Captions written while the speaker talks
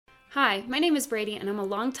Hi, my name is Brady, and I'm a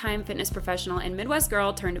longtime fitness professional and Midwest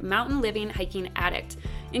girl turned mountain living hiking addict.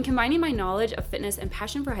 In combining my knowledge of fitness and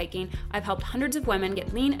passion for hiking, I've helped hundreds of women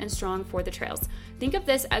get lean and strong for the trails. Think of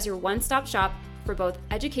this as your one-stop shop for both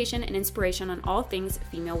education and inspiration on all things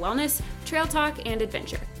female wellness, trail talk, and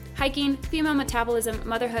adventure. Hiking, female metabolism,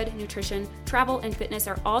 motherhood, nutrition, travel, and fitness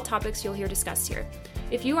are all topics you'll hear discussed here.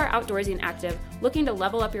 If you are outdoorsy and active, looking to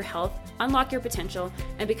level up your health, unlock your potential,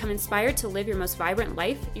 and become inspired to live your most vibrant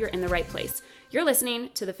life, you're in the right place. You're listening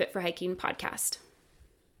to the Fit for Hiking podcast.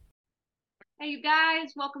 Hey, you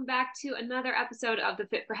guys, welcome back to another episode of the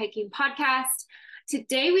Fit for Hiking podcast.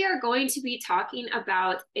 Today, we are going to be talking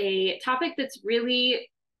about a topic that's really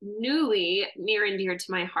newly near and dear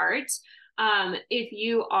to my heart. If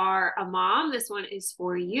you are a mom, this one is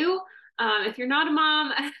for you. If you're not a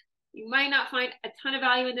mom, you might not find a ton of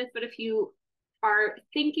value in this, but if you are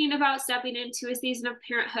thinking about stepping into a season of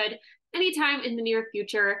parenthood anytime in the near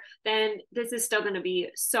future, then this is still going to be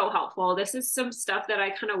so helpful. This is some stuff that I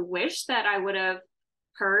kind of wish that I would have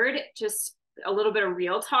heard just a little bit of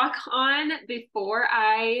real talk on before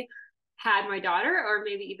I had my daughter, or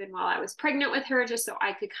maybe even while I was pregnant with her, just so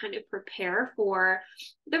I could kind of prepare for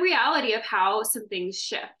the reality of how some things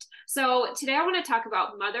shift. So today I want to talk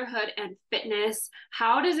about motherhood and fitness.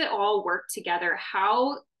 How does it all work together?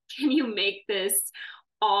 How can you make this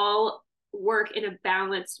all work in a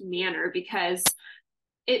balanced manner? Because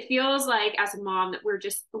it feels like as a mom that we're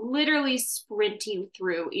just literally sprinting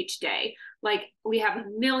through each day. Like we have a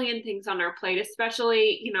million things on our plate,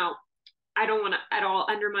 especially, I don't want to at all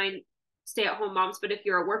undermine stay-at-home moms, but if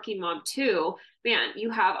you're a working mom too, man, you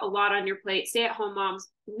have a lot on your plate. Stay-at-home moms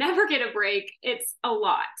never get a break. It's a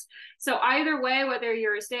lot. So either way, whether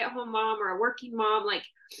you're a stay-at-home mom or a working mom, like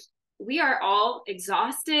we are all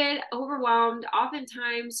exhausted, overwhelmed,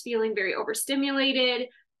 oftentimes feeling very overstimulated.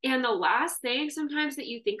 And the last thing sometimes that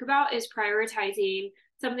you think about is prioritizing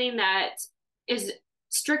something that is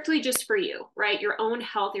strictly just for you, right? Your own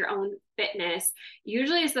health, your own fitness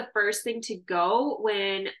usually is the first thing to go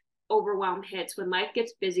when overwhelm hits, when life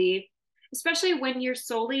gets busy, especially when you're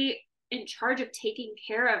solely in charge of taking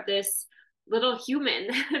care of this little human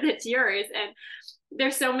that's yours. And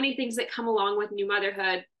there's so many things that come along with new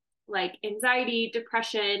motherhood, like anxiety,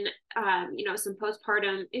 depression, some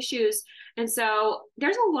postpartum issues. And so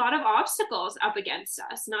there's a lot of obstacles up against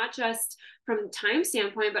us, not just from a time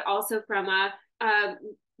standpoint, but also from a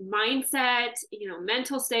mindset,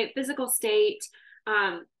 mental state, physical state.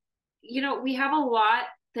 We have a lot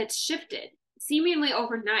that's shifted seemingly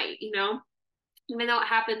overnight, even though it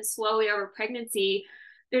happens slowly over pregnancy.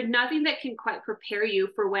 There's nothing that can quite prepare you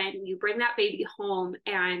for when you bring that baby home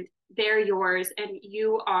and they're yours and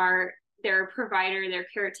you are their provider, their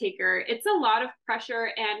caretaker. It's a lot of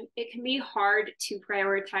pressure and it can be hard to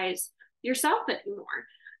prioritize yourself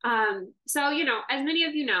anymore. So, as many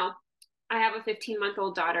of you know, I have a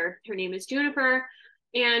 15-month-old daughter. Her name is Juniper.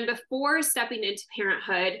 And before stepping into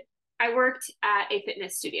parenthood, I worked at a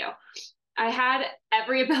fitness studio. I had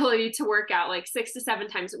every ability to work out like 6 to 7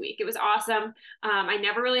 times a week. It was awesome. I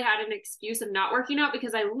never really had an excuse of not working out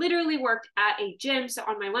because I literally worked at a gym. So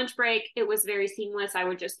on my lunch break, it was very seamless. I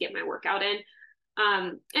would just get my workout in.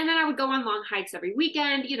 And then I would go on long hikes every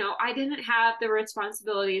weekend. I didn't have the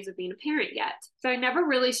responsibilities of being a parent yet. So I never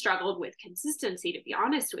really struggled with consistency, to be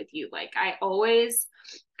honest with you. Like I always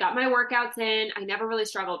got my workouts in. I never really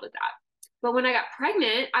struggled with that. But when I got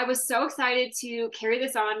pregnant, I was so excited to carry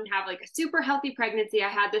this on and have like a super healthy pregnancy. I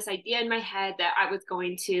had this idea in my head that I was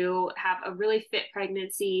going to have a really fit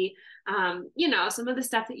pregnancy. Some of the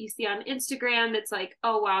stuff that you see on Instagram that's like,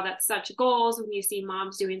 oh, wow, that's such goals when you see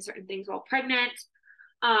moms doing certain things while pregnant.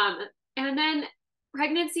 And then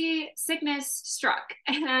pregnancy sickness struck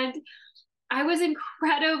and I was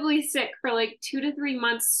incredibly sick for like 2 to 3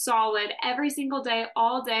 months solid, every single day,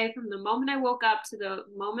 all day, from the moment I woke up to the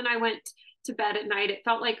moment I went to bed at night. It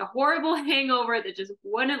felt like a horrible hangover that just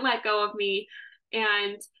wouldn't let go of me.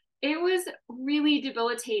 And it was really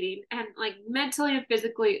debilitating and like mentally and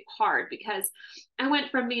physically hard because I went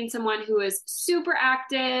from being someone who was super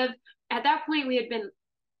active. At that point, we had been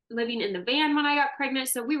living in the van when I got pregnant.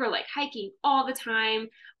 So we were like hiking all the time,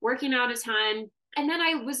 working out a ton. And then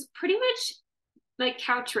I was pretty much like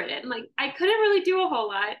couch ridden. Like I couldn't really do a whole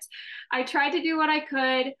lot. I tried to do what I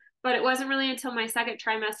could, but it wasn't really until my second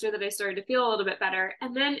trimester that I started to feel a little bit better.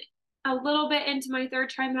 And then a little bit into my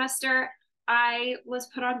third trimester, I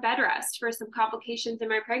was put on bed rest for some complications in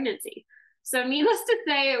my pregnancy. So needless to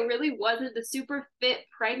say, it really wasn't the super fit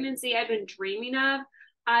pregnancy I'd been dreaming of.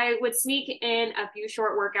 I would sneak in a few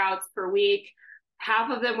short workouts per week.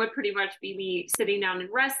 Half of them would pretty much be me sitting down and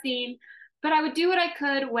resting. But I would do what I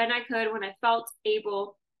could when I felt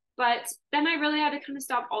able. But then I really had to kind of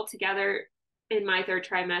stop altogether in my third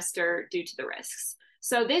trimester due to the risks.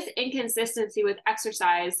 So this inconsistency with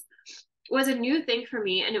exercise was a new thing for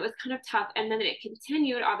me, and it was kind of tough. And then it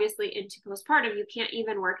continued obviously into postpartum. You can't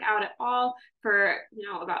even work out at all for,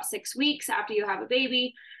 about 6 weeks after you have a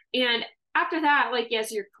baby. And after that, like,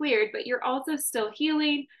 yes, you're cleared, but you're also still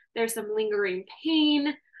healing. There's some lingering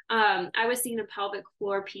pain. I was seeing a pelvic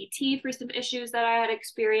floor PT for some issues that I had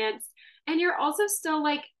experienced. And you're also still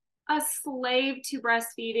like a slave to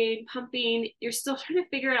breastfeeding, pumping. You're still trying to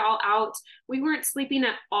figure it all out. We weren't sleeping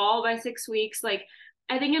at all by 6 weeks. Like,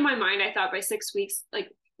 I think in my mind, I thought by 6 weeks, like,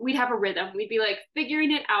 we'd have a rhythm. We'd be like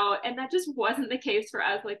figuring it out. And that just wasn't the case for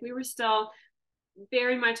us. Like, we were still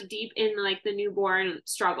very much deep in like the newborn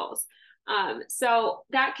struggles. So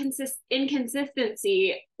that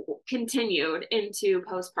inconsistency continued into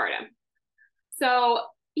postpartum. So,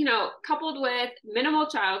 coupled with minimal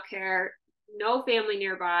childcare, no family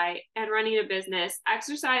nearby, and running a business,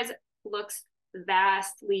 exercise looks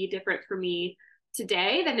vastly different for me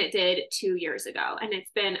today than it did 2 years ago. And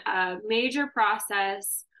it's been a major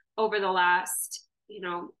process over the last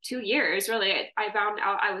 2 years, really. I found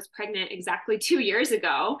out I was pregnant exactly 2 years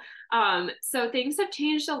ago. So things have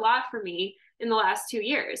changed a lot for me in the last 2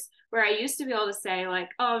 years, where I used to be able to say like,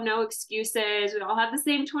 oh, no excuses. We all have the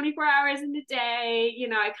same 24 hours in a day.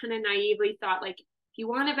 I kind of naively thought like, if you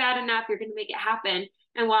want it bad enough, you're going to make it happen.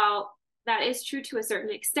 And while that is true to a certain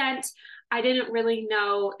extent, I didn't really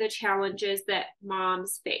know the challenges that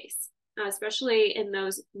moms face, especially in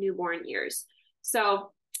those newborn years.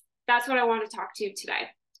 So that's what I want to talk to today.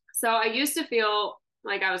 So I used to feel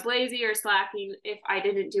like I was lazy or slacking if I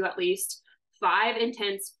didn't do at least 5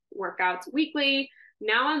 intense workouts weekly.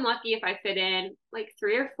 Now I'm lucky if I fit in like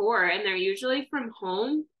 3 or 4, and they're usually from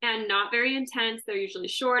home and not very intense. They're usually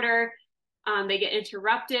shorter. They get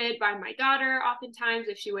interrupted by my daughter oftentimes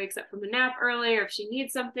if she wakes up from a nap early or if she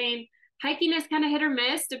needs something. Hiking is kind of hit or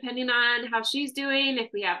miss depending on how she's doing, if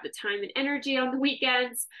we have the time and energy on the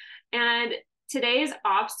weekends. And today's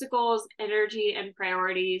obstacles, energy, and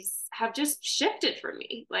priorities have just shifted for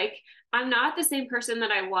me. Like, I'm not the same person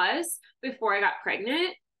that I was before I got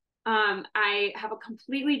pregnant. I have a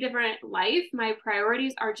completely different life. My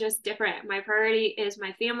priorities are just different. My priority is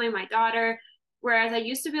my family, my daughter. Whereas I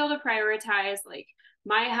used to be able to prioritize like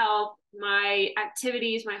my health, my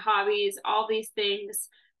activities, my hobbies, all these things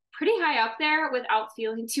pretty high up there without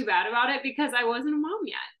feeling too bad about it because I wasn't a mom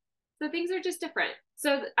yet. So things are just different.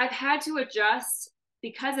 So I've had to adjust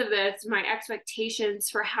because of this, my expectations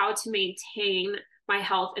for how to maintain my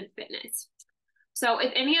health and fitness. So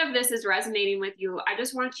if any of this is resonating with you, I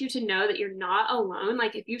just want you to know that you're not alone.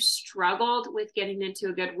 Like, if you struggled with getting into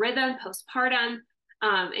a good rhythm postpartum,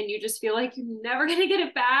 and you just feel like you're never going to get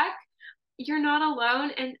it back, you're not alone.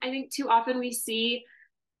 And I think too often we see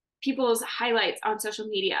people's highlights on social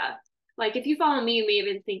media. Like, if you follow me, you may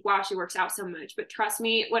even think, wow, she works out so much. But trust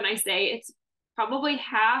me when I say it's probably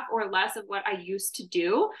half or less of what I used to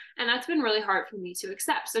do. And that's been really hard for me to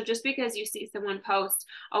accept. So just because you see someone post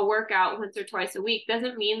a workout once or twice a week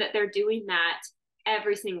doesn't mean that they're doing that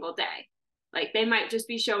every single day. Like, they might just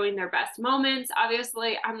be showing their best moments.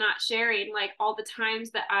 Obviously, I'm not sharing like all the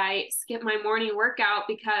times that I skip my morning workout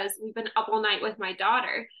because we've been up all night with my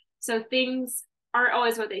daughter. So things aren't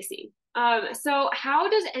always what they seem. So how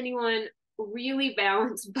does anyone really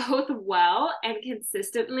balance both well and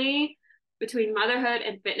consistently between motherhood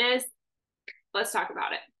and fitness? Let's talk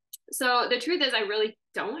about it. So the truth is, I really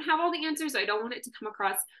don't have all the answers. I don't want it to come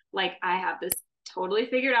across like I have this totally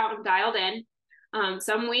figured out and dialed in.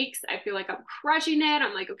 Some weeks I feel like I'm crushing it.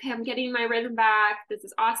 I'm like, okay, I'm getting my rhythm back. This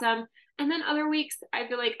is awesome. And then other weeks I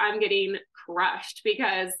feel like I'm getting crushed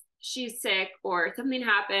because she's sick or something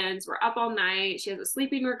happens. We're up all night. She has a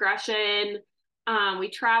sleeping regression. We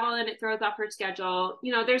travel and it throws off her schedule.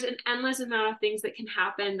 There's an endless amount of things that can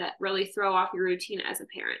happen that really throw off your routine as a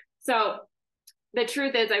parent. So the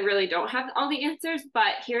truth is, I really don't have all the answers,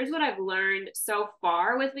 but here's what I've learned so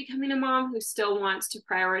far with becoming a mom who still wants to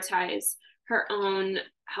prioritize her own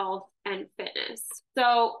health and fitness.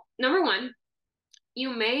 So number one, you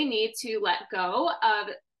may need to let go of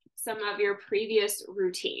some of your previous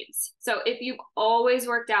routines. So if you've always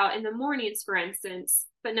worked out in the mornings, for instance,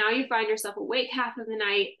 but now you find yourself awake half of the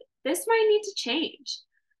night, this might need to change.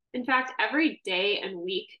 In fact, every day and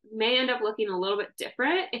week may end up looking a little bit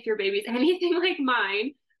different if your baby's anything like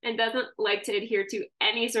mine and doesn't like to adhere to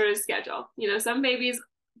any sort of schedule. Some babies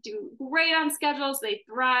do great on schedules, they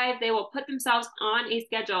thrive, they will put themselves on a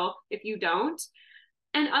schedule if you don't.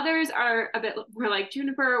 And others are a bit more like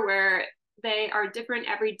Juniper, where they are different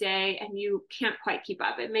every day and you can't quite keep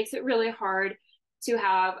up. It makes it really hard to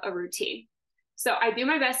have a routine. So I do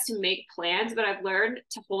my best to make plans, but I've learned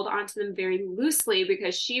to hold on to them very loosely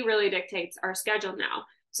because she really dictates our schedule now.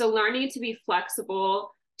 So learning to be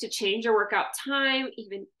flexible, to change your workout time,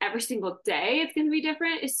 even every single day, it's going to be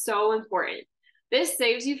different, is so important. This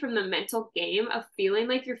saves you from the mental game of feeling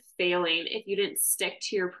like you're failing if you didn't stick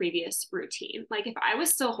to your previous routine. Like if I was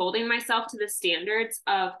still holding myself to the standards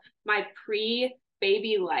of my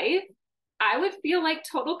pre-baby life, I would feel like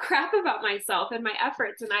total crap about myself and my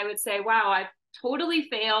efforts. And I would say, wow, I've totally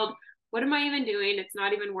failed. What am I even doing? It's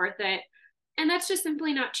not even worth it. And that's just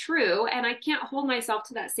simply not true. And I can't hold myself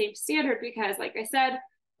to that same standard because, like I said,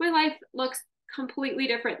 my life looks completely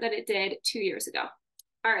different than it did 2 years ago.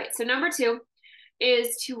 All right. So, number two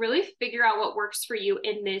is to really figure out what works for you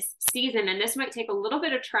in this season. And this might take a little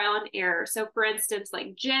bit of trial and error. So, for instance,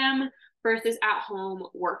 like gym versus at home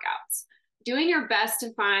workouts. Doing your best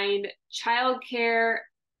to find childcare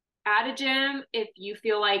at a gym if you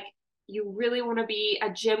feel like you really want to be a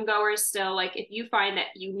gym goer still. Like if you find that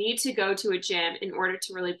you need to go to a gym in order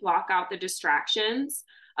to really block out the distractions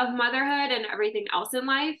of motherhood and everything else in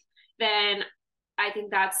life, then I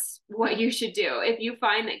think that's what you should do. If you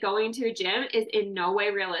find that going to a gym is in no way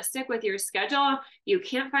realistic with your schedule, you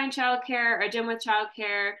can't find childcare, a gym with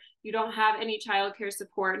childcare, you don't have any childcare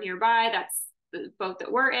support nearby, that's the boat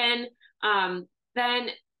that we're in, then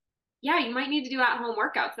yeah, you might need to do at-home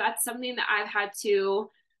workouts. That's something that I've had to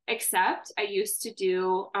accept. I used to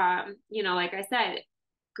do, like I said,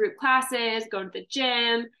 group classes, go to the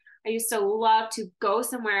gym. I used to love to go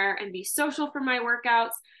somewhere and be social for my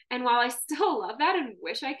workouts. And while I still love that and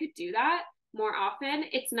wish I could do that more often,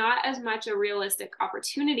 it's not as much a realistic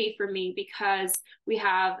opportunity for me because we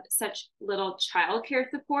have such little childcare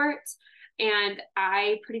support. And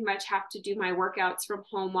I pretty much have to do my workouts from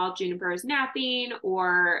home while Juniper is napping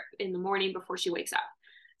or in the morning before she wakes up.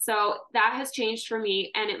 So that has changed for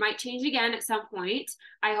me, and it might change again at some point.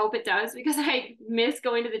 I hope it does because I miss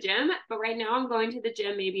going to the gym. But right now I'm going to the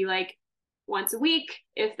gym maybe like once a week,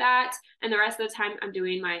 if that. And the rest of the time I'm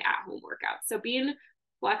doing my at-home workouts. So being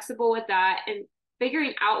flexible with that and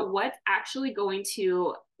figuring out what's actually going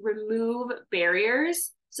to remove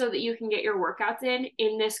barriers so that you can get your workouts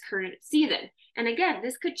in this current season. And again,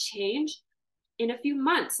 this could change in a few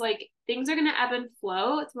months. Like things are going to ebb and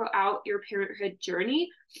flow throughout your parenthood journey.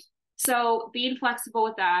 So being flexible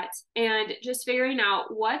with that and just figuring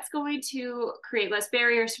out what's going to create less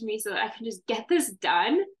barriers for me so that I can just get this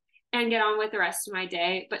done and get on with the rest of my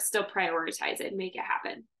day, but still prioritize it and make it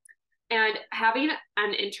happen. And having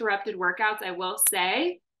uninterrupted workouts, I will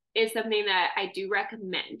say, is something that I do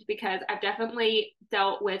recommend because I've definitely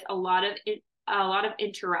dealt with a lot of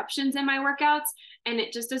interruptions in my workouts, and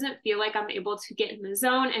it just doesn't feel like I'm able to get in the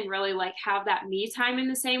zone and really like have that me time in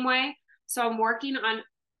the same way. So I'm working on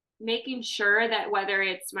making sure that whether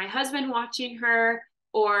it's my husband watching her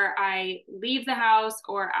or I leave the house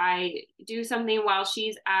or I do something while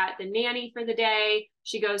she's at the nanny for the day,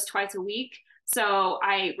 she goes twice a week. So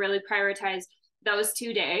I really prioritize those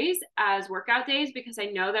 2 days as workout days because I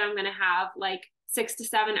know that I'm going to have like 6 to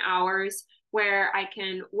 7 hours where I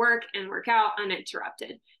can work and work out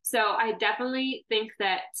uninterrupted. So I definitely think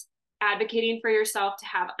that advocating for yourself to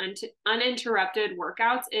have uninterrupted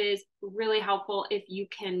workouts is really helpful if you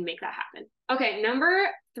can make that happen. Okay, number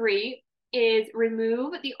 3 is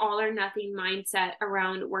remove the all or nothing mindset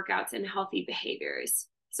around workouts and healthy behaviors.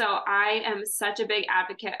 So I am such a big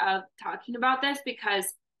advocate of talking about this because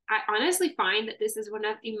I honestly find that this is one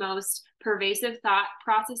of the most pervasive thought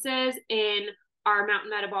processes in our mountain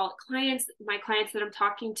metabolic clients, my clients that I'm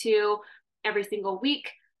talking to every single week.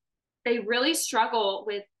 They really struggle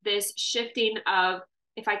with this shifting of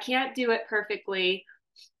if I can't do it perfectly,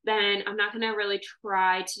 then I'm not going to really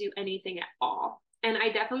try to do anything at all. And I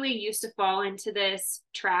definitely used to fall into this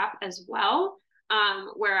trap as well,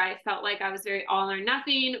 where I felt like I was very all or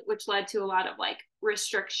nothing, which led to a lot of like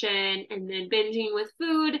restriction and then binging with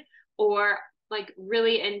food or like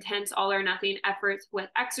really intense all or nothing efforts with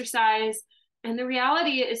exercise. And the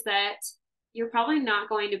reality is that you're probably not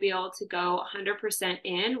going to be able to go 100%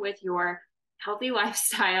 in with your healthy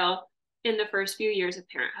lifestyle in the first few years of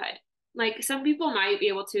parenthood. Like some people might be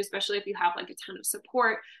able to, especially if you have like a ton of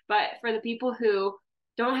support, but for the people who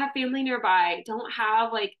don't have family nearby, don't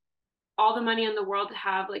have like all the money in the world to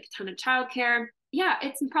have like a ton of childcare, yeah,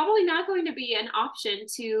 it's probably not going to be an option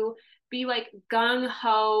to be like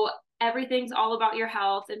gung-ho, everything's all about your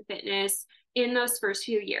health and fitness in those first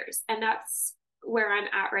few years. And that's where I'm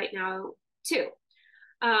at right now too.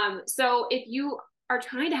 So if you are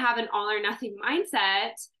trying to have an all or nothing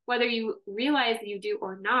mindset, whether you realize that you do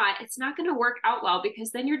or not, it's not going to work out well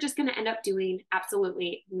because then you're just going to end up doing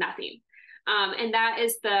absolutely nothing. And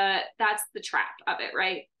that's the trap of it,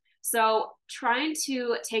 right? So trying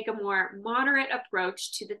to take a more moderate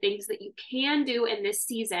approach to the things that you can do in this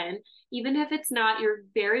season, even if it's not your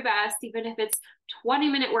very best, even if it's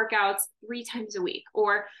 20-minute workouts 3 times a week,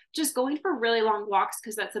 or just going for really long walks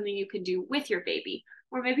because that's something you can do with your baby.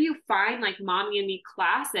 Or maybe you find like mommy and me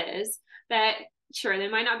classes that, sure, they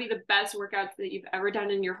might not be the best workouts that you've ever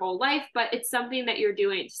done in your whole life, but it's something that you're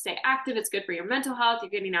doing to stay active. It's good for your mental health.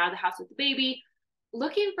 You're getting out of the house with the baby.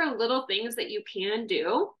 Looking for little things that you can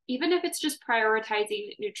do, even if it's just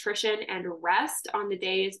prioritizing nutrition and rest on the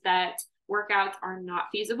days that workouts are not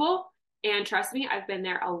feasible. And trust me, I've been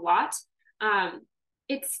there a lot.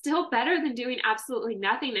 It's still better than doing absolutely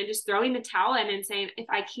nothing and just throwing the towel in and saying, if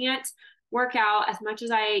I can't work out as much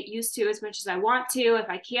as I used to, as much as I want to, if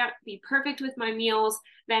I can't be perfect with my meals,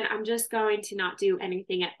 then I'm just going to not do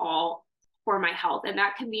anything at all for my health. And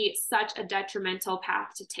that can be such a detrimental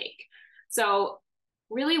path to take. So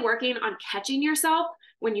really working on catching yourself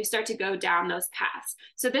when you start to go down those paths.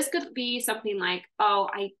 So this could be something like, oh,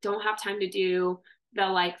 I don't have time to do the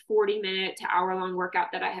like 40-minute to hour-long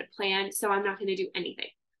workout that I had planned, so I'm not going to do anything.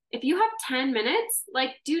 If you have 10 minutes,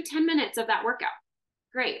 like do 10 minutes of that workout.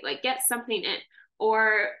 Great, like get something in.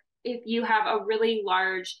 Or if you have a really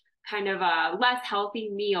large kind of a less healthy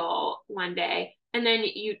meal one day, and then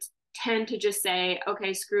you tend to just say,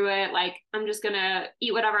 okay, screw it. Like, I'm just going to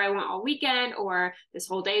eat whatever I want all weekend, or this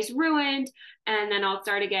whole day's ruined. And then I'll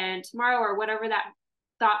start again tomorrow, or whatever that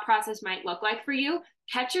thought process might look like for you.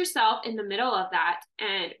 Catch yourself in the middle of that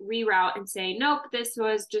and reroute and say, nope, this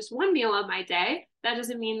was just one meal of my day. That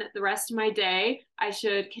doesn't mean that the rest of my day I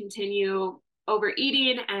should continue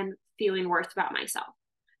overeating and feeling worse about myself.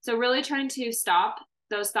 So really trying to stop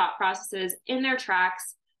those thought processes in their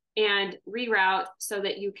tracks and reroute so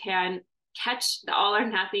that you can catch the all or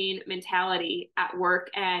nothing mentality at work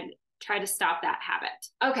and try to stop that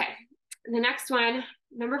habit. Okay, the next one,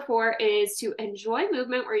 number 4, is to enjoy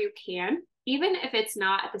movement where you can, even if it's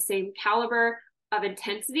not at the same caliber of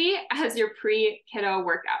intensity as your pre-kiddo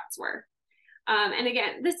workouts were. And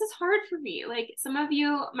again, this is hard for me. Like, some of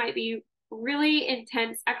you might be really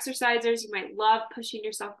intense exercisers. You might love pushing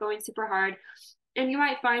yourself, going super hard. And you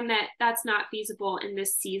might find that that's not feasible in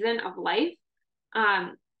this season of life.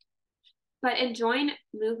 But enjoying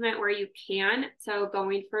movement where you can. So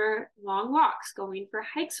going for long walks, going for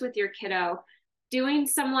hikes with your kiddo, doing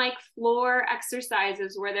some like floor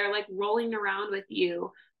exercises where they're like rolling around with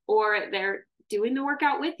you, or they're doing the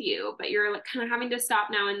workout with you, but you're like kind of having to stop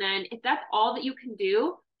now and then. If that's all that you can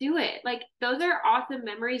do it. Like, those are awesome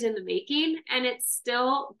memories in the making, and it's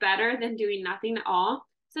still better than doing nothing at all.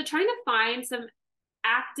 So trying to find some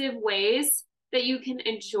active ways that you can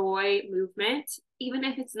enjoy movement, even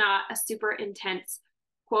if it's not a super intense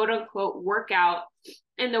quote unquote workout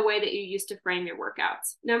in the way that you used to frame your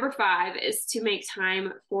workouts. Number 5 is to make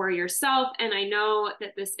time for yourself. And I know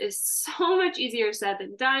that this is so much easier said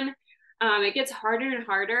than done. It gets harder and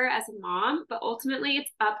harder as a mom, but ultimately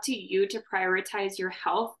it's up to you to prioritize your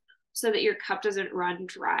health so that your cup doesn't run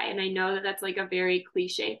dry. And I know that that's like a very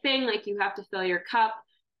cliche thing, like you have to fill your cup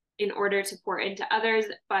in order to pour into others,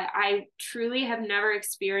 but I truly have never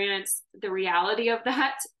experienced the reality of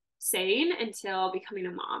that saying until becoming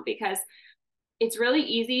a mom, because it's really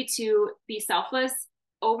easy to be selfless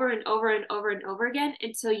over and over and over and over again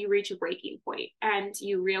until you reach a breaking point and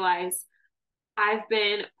you realize, I've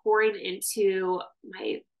been pouring into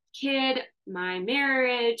my kid, my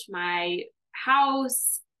marriage, my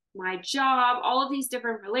house, my job, all of these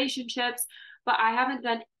different relationships, but I haven't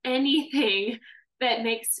done anything that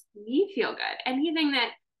makes me feel good, anything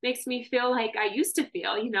that makes me feel like I used to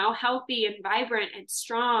feel, healthy and vibrant and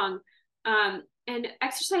strong. And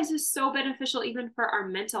exercise is so beneficial even for our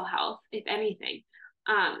mental health, if anything.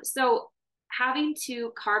 So having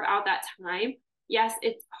to carve out that time, yes,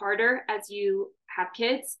 it's harder as you have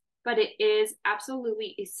kids, but it is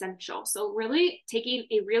absolutely essential. So really taking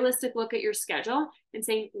a realistic look at your schedule and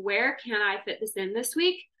saying, where can I fit this in this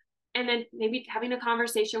week? And then maybe having a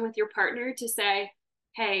conversation with your partner to say,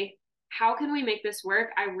 hey, how can we make this work?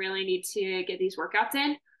 I really need to get these workouts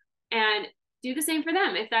in. And do the same for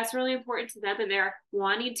them. If that's really important to them and they're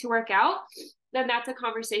wanting to work out, then that's a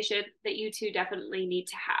conversation that you two definitely need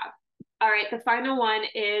to have. All right, the final one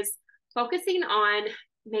is focusing on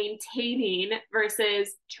maintaining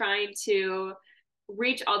versus trying to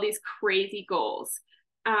reach all these crazy goals.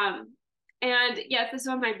 And yes, this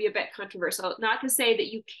one might be a bit controversial. Not to say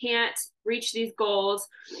that you can't reach these goals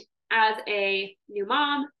as a new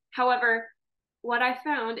mom. However, what I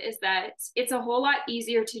found is that it's a whole lot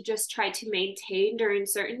easier to just try to maintain during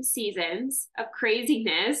certain seasons of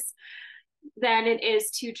craziness than it is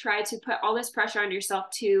to try to put all this pressure on yourself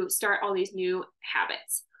to start all these new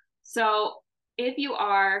habits. So if you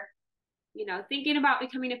are, thinking about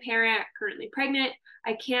becoming a parent, currently pregnant,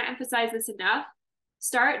 I can't emphasize this enough.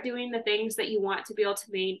 Start doing the things that you want to be able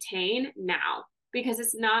to maintain now, because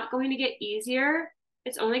it's not going to get easier.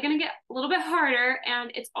 It's only going to get a little bit harder.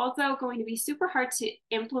 And it's also going to be super hard to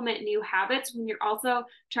implement new habits when you're also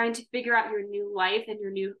trying to figure out your new life and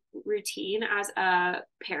your new routine as a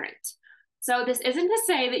parent. So this isn't to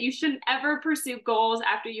say that you shouldn't ever pursue goals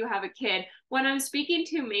after you have a kid. What I'm speaking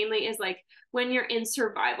to mainly is like when you're in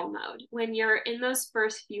survival mode, when you're in those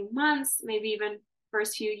first few months, maybe even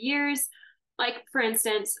first few years. Like, for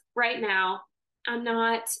instance, right now, I'm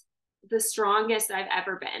not the strongest I've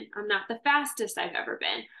ever been. I'm not the fastest I've ever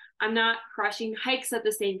been. I'm not crushing hikes at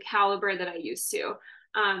the same caliber that I used to.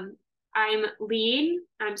 I'm lean,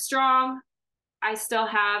 I'm strong, I still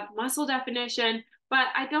have muscle definition, but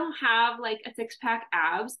I don't have like a 6-pack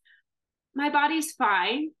abs. My body's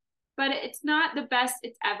fine, but it's not the best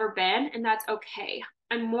it's ever been, and that's okay.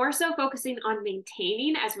 I'm more so focusing on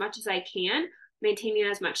maintaining as much as I can, maintaining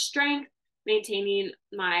as much strength, maintaining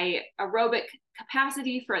my aerobic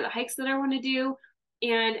capacity for the hikes that I want to do,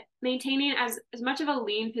 and maintaining as much of a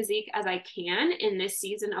lean physique as I can in this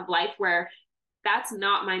season of life where that's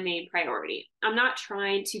not my main priority. I'm not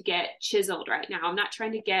trying to get chiseled right now. I'm not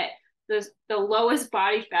trying to get the lowest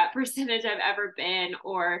body fat percentage I've ever been,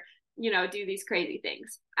 or, do these crazy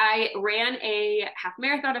things. I ran a half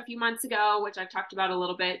marathon a few months ago, which I've talked about a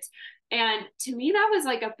little bit. And to me, that was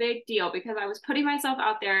like a big deal because I was putting myself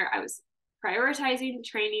out there. I was prioritizing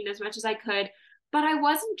training as much as I could, but I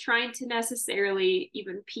wasn't trying to necessarily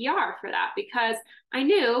even PR for that because I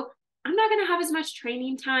knew I'm not going to have as much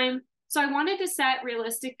training time. So I wanted to set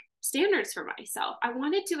realistic standards for myself. I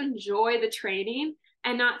wanted to enjoy the training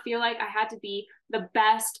and not feel like I had to be the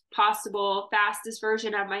best possible, fastest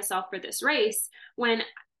version of myself for this race, when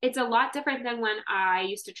it's a lot different than when I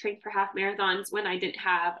used to train for half marathons when I didn't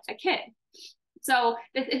have a kid. So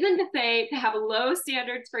this isn't to say to have low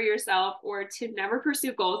standards for yourself or to never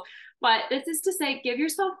pursue goals, but this is to say give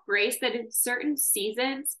yourself grace that in certain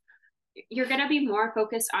seasons, you're going to be more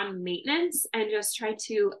focused on maintenance and just try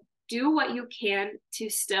to do what you can to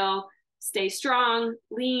still stay strong,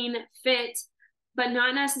 lean, fit, but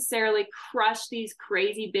not necessarily crush these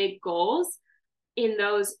crazy big goals in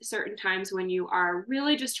those certain times when you are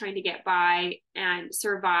really just trying to get by and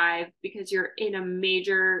survive because you're in a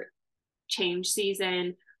major change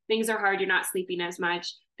season. Things are hard. You're not sleeping as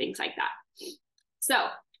much, things like that. So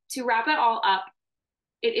to wrap it all up,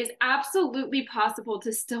 it is absolutely possible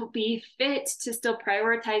to still be fit, to still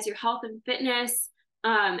prioritize your health and fitness,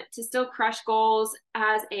 to still crush goals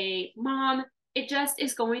as a mom. It just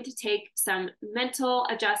is going to take some mental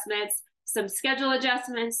adjustments, some schedule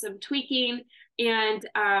adjustments, some tweaking, and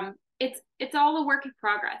it's all a work in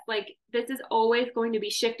progress. Like, this is always going to be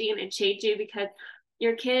shifting and changing because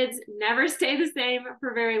your kids never stay the same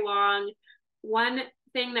for very long. One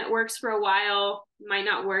thing that works for a while might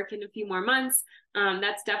not work in a few more months.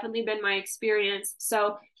 That's definitely been my experience.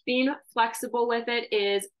 So being flexible with it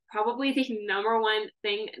is probably the number one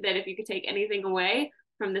thing that if you could take anything away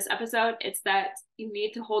from this episode, it's that you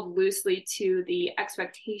need to hold loosely to the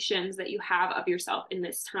expectations that you have of yourself in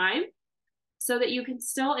this time so that you can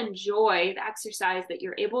still enjoy the exercise that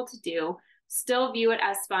you're able to do, still view it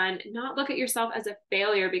as fun, not look at yourself as a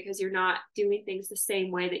failure because you're not doing things the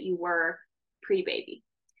same way that you were pre-baby.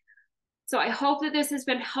 So I hope that this has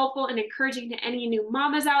been helpful and encouraging to any new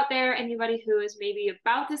mamas out there, anybody who is maybe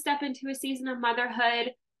about to step into a season of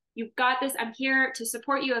motherhood. You've got this. I'm here to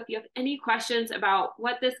support you. If you have any questions about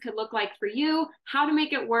what this could look like for you, how to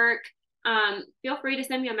make it work, feel free to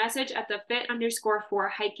send me a message at the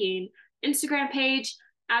fit_for_hiking Instagram page.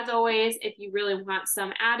 As always, if you really want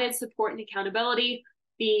some added support and accountability,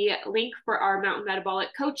 the link for our mountain metabolic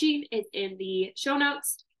coaching is in the show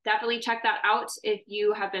notes. Definitely check that out if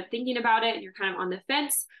you have been thinking about it and you're kind of on the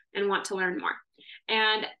fence and want to learn more.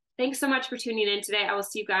 And thanks so much for tuning in today. I will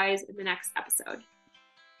see you guys in the next episode.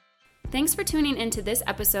 Thanks for tuning into this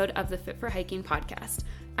episode of the Fit for Hiking podcast.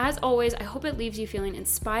 As always, I hope it leaves you feeling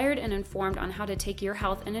inspired and informed on how to take your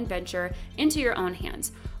health and adventure into your own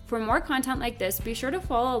hands. For more content like this, be sure to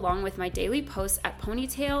follow along with my daily posts at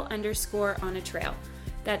ponytail_on-a-trail.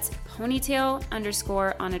 That's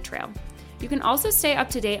ponytail_on-a-trail. You can also stay up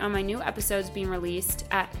to date on my new episodes being released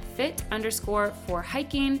at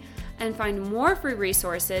fit_for_hiking and find more free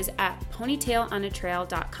resources at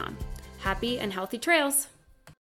ponytailonatrail.com. Happy and healthy trails!